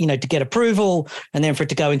 months for to get approval, and then for it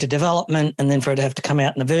to go into development, and then for it to have to come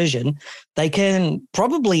out in a version. They can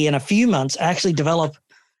probably in a few months actually develop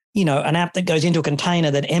an app that goes into a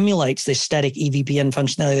container that emulates this static EVPN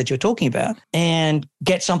functionality that you're talking about and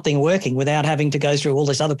get something working without having to go through all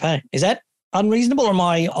this other pain. Is that unreasonable, or am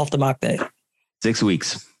I off the mark there? 6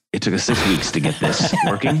 weeks. It took us 6 weeks to get this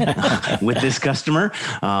working with this customer.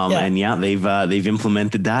 And they've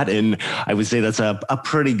implemented that. And I would say that's a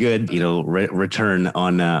pretty good, return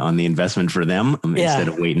on the investment for them instead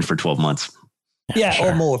of waiting for 12 months. Yeah,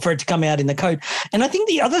 sure. Or more for it to come out in the code. And I think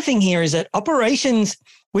the other thing here is that operations,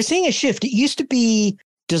 we're seeing a shift. It used to be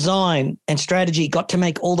design and strategy got to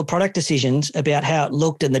make all the product decisions about how it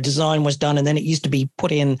looked, and the design was done, and then it used to be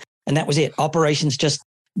put in, and that was it. Operations just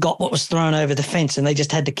got what was thrown over the fence, and they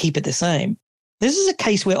just had to keep it the same. This is a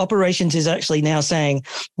case where operations is actually now saying,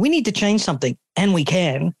 we need to change something, and we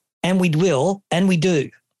can, and we will, and we do.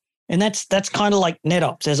 And that's kind of like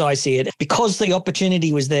NetOps as I see it. Because the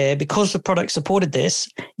opportunity was there, because the product supported this,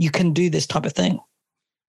 you can do this type of thing.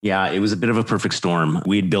 Yeah, it was a bit of a perfect storm.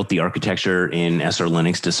 We had built the architecture in SR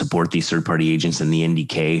Linux to support these third-party agents and the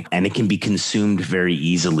NDK, and it can be consumed very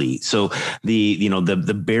easily. So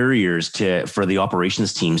the barriers for the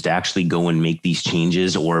operations teams to actually go and make these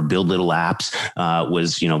changes or build little apps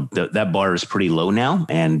was that bar is pretty low now,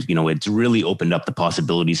 and it's really opened up the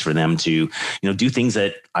possibilities for them to do things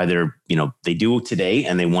that either they do today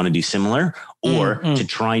and they want to do similar, or to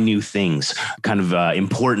try new things, kind of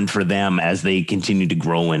important for them as they continue to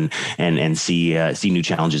grow and see new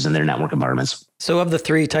challenges in their network environments. So of the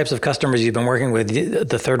 3 types of customers you've been working with,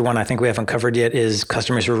 the third one I think we haven't covered yet is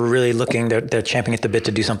customers who are really looking, they're champing at the bit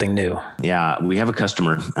to do something new. Yeah, we have a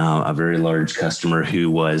customer, a very large customer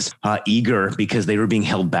who was eager because they were being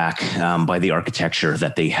held back by the architecture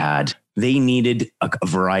that they had. They needed a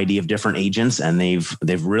variety of different agents, and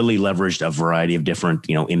they've really leveraged a variety of different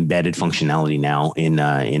embedded functionality now in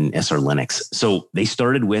SR Linux. So they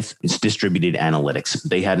started with distributed analytics.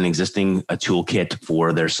 They had an existing toolkit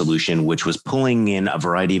for their solution, which was pulling in a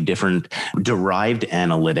variety of different derived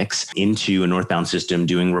analytics into a northbound system,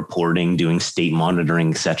 doing reporting, doing state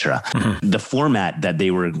monitoring, etc. The format that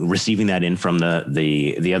they were receiving that in from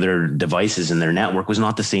the other devices in their network was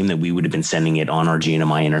not the same that we would have been sending it on our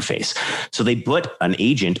GNMI interface. So they put an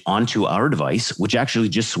agent onto our device, which actually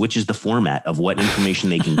just switches the format of what information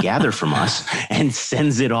they can gather from us and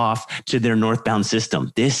sends it off to their northbound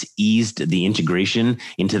system. This eased the integration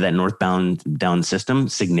into that northbound system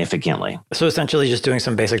significantly. So essentially just doing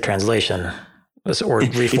some basic translation or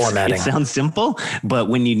reformatting. It sounds simple, but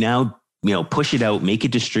when you now push it out, make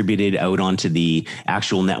it distributed out onto the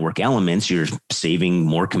actual network elements, you're saving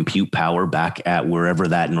more compute power back at wherever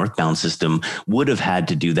that northbound system would have had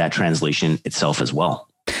to do that translation itself as well.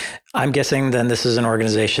 I'm guessing then this is an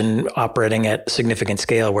organization operating at significant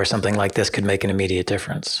scale where something like this could make an immediate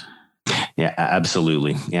difference. Yeah,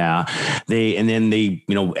 absolutely. Yeah. They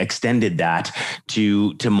extended that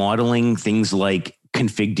to modeling things like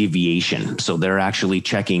config deviation. So they're actually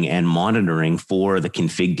checking and monitoring for the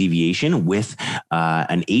config deviation with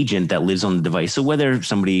an agent that lives on the device. So whether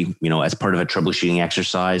somebody, as part of a troubleshooting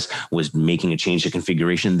exercise was making a change to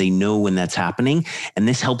configuration, they know when that's happening. And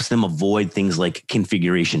this helps them avoid things like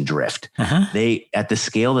configuration drift. They, at the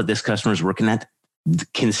scale that this customer is working at,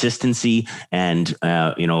 consistency and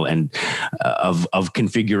of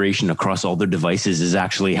configuration across all their devices is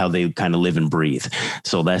actually how they kind of live and breathe.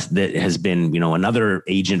 So that has been another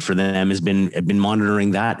agent for them has been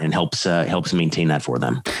monitoring that and helps maintain that for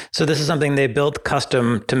them. So this is something they built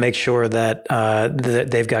custom to make sure that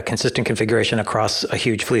they've got consistent configuration across a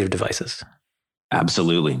huge fleet of devices.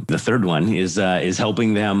 Absolutely. The third one is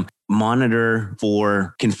helping them monitor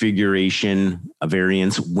for configuration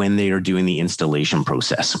variants when they are doing the installation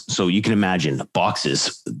process. So you can imagine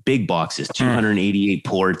boxes, big boxes, 288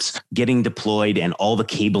 ports getting deployed and all the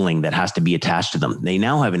cabling that has to be attached to them. They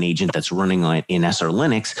now have an agent that's running in SR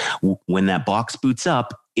Linux. When that box boots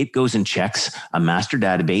up, it goes and checks a master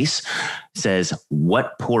database, says,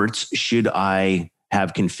 what ports should I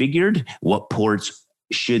have configured? What ports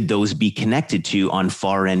should those be connected to on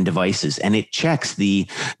far end devices? And it checks the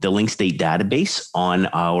link state database on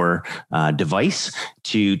our device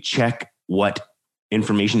to check what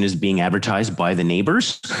information is being advertised by the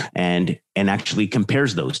neighbors and actually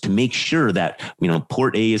compares those to make sure that,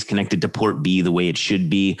 port A is connected to port B the way it should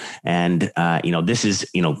be. And, this is,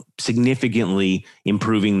 significantly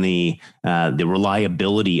improving the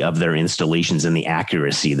reliability of their installations and the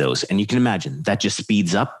accuracy of those. And you can imagine that just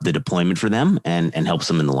speeds up the deployment for them and helps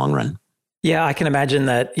them in the long run. Yeah, I can imagine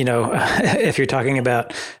that, if you're talking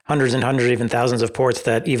about hundreds and hundreds, even thousands of ports,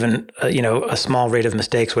 that even, a small rate of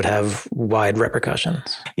mistakes would have wide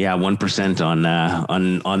repercussions. Yeah,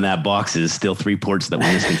 1% on that box is still 3 ports that were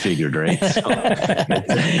misconfigured, right?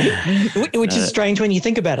 So, which is strange when you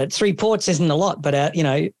think about it. 3 ports isn't a lot, but,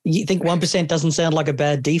 you think 1% doesn't sound like a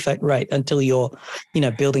bad defect rate until you're,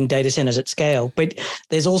 building data centers at scale. But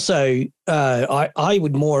there's also, I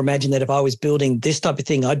would more imagine that if I was building this type of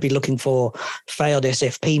thing, I'd be looking for failed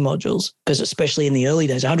SFP modules, because especially in the early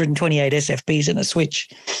days, 128 SFPs in a switch,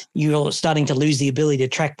 you're starting to lose the ability to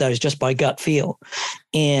track those just by gut feel.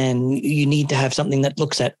 And you need to have something that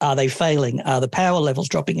looks at, are they failing? Are the power levels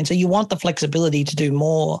dropping? And so you want the flexibility to do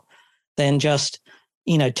more than just,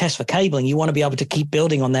 test for cabling. You want to be able to keep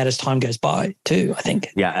building on that as time goes by too, I think.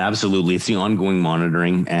 Yeah, absolutely. It's the ongoing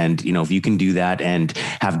monitoring. And, if you can do that and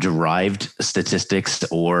have derived statistics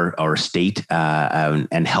or state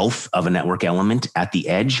and health of a network element at the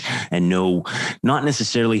edge, and not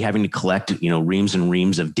necessarily having to collect, reams and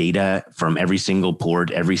reams of data from every single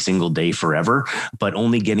port, every single day forever, but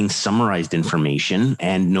only getting summarized information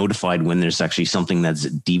and notified when there's actually something that's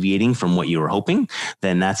deviating from what you were hoping,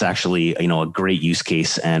 then that's actually, a great use case,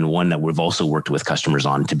 and one that we've also worked with customers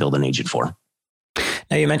on to build an agent for.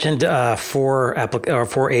 Now, you mentioned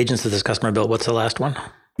 4 agents that this customer built. What's the last one?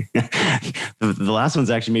 The last one's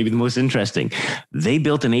actually maybe the most interesting. They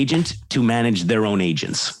built an agent to manage their own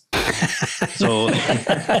agents. So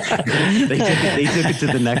they took it to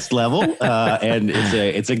the next level, and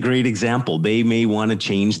it's a great example. They may want to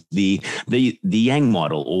change the Yang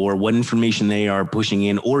model, or what information they are pushing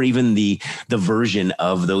in, or even the version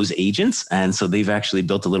of those agents. And so they've actually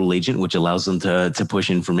built a little agent which allows them to push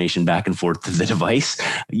information back and forth to the device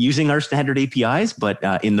using our standard APIs, but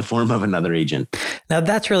in the form of another agent. Now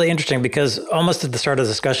that's really interesting, because almost at the start of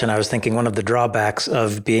the discussion, I was thinking one of the drawbacks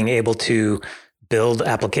of being able to build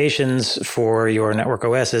applications for your network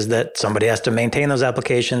OS is that somebody has to maintain those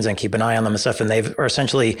applications and keep an eye on them and stuff. And they are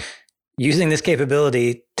essentially using this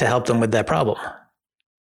capability to help them with that problem.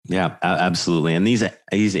 Yeah, absolutely. And these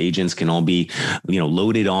agents can all be,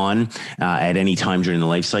 loaded on at any time during the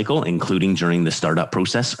life cycle, including during the startup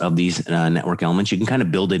process of these network elements. You can kind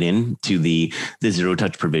of build it into the zero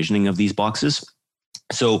touch provisioning of these boxes.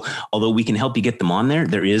 So although we can help you get them on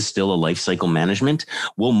there is still a lifecycle management.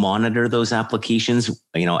 We'll monitor those applications,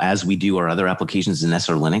 as we do our other applications in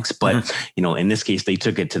SR Linux. But, in this case, they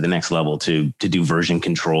took it to the next level to do version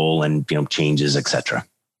control and, changes, etc.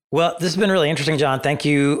 Well, this has been really interesting, John. Thank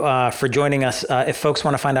you for joining us. If folks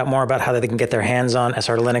want to find out more about how they can get their hands on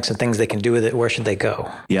SR Linux and things they can do with it, where should they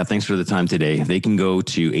go? Yeah, thanks for the time today. They can go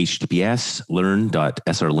to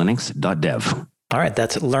https://learn.srlinux.dev. All right,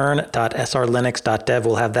 that's learn.srlinux.dev.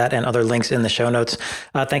 We'll have that and other links in the show notes.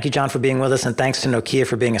 Thank you, John, for being with us, and thanks to Nokia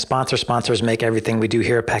for being a sponsor. Sponsors make everything we do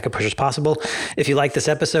here at Packet Pushers possible. If you like this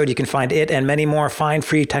episode, you can find it and many more fine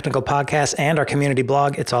free technical podcasts and our community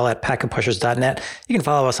blog. It's all at packetpushers.net. You can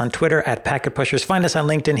follow us on Twitter at Packet Pushers, find us on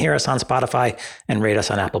LinkedIn, hear us on Spotify, and rate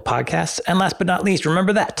us on Apple Podcasts. And last but not least,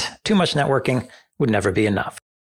 remember that too much networking would never be enough.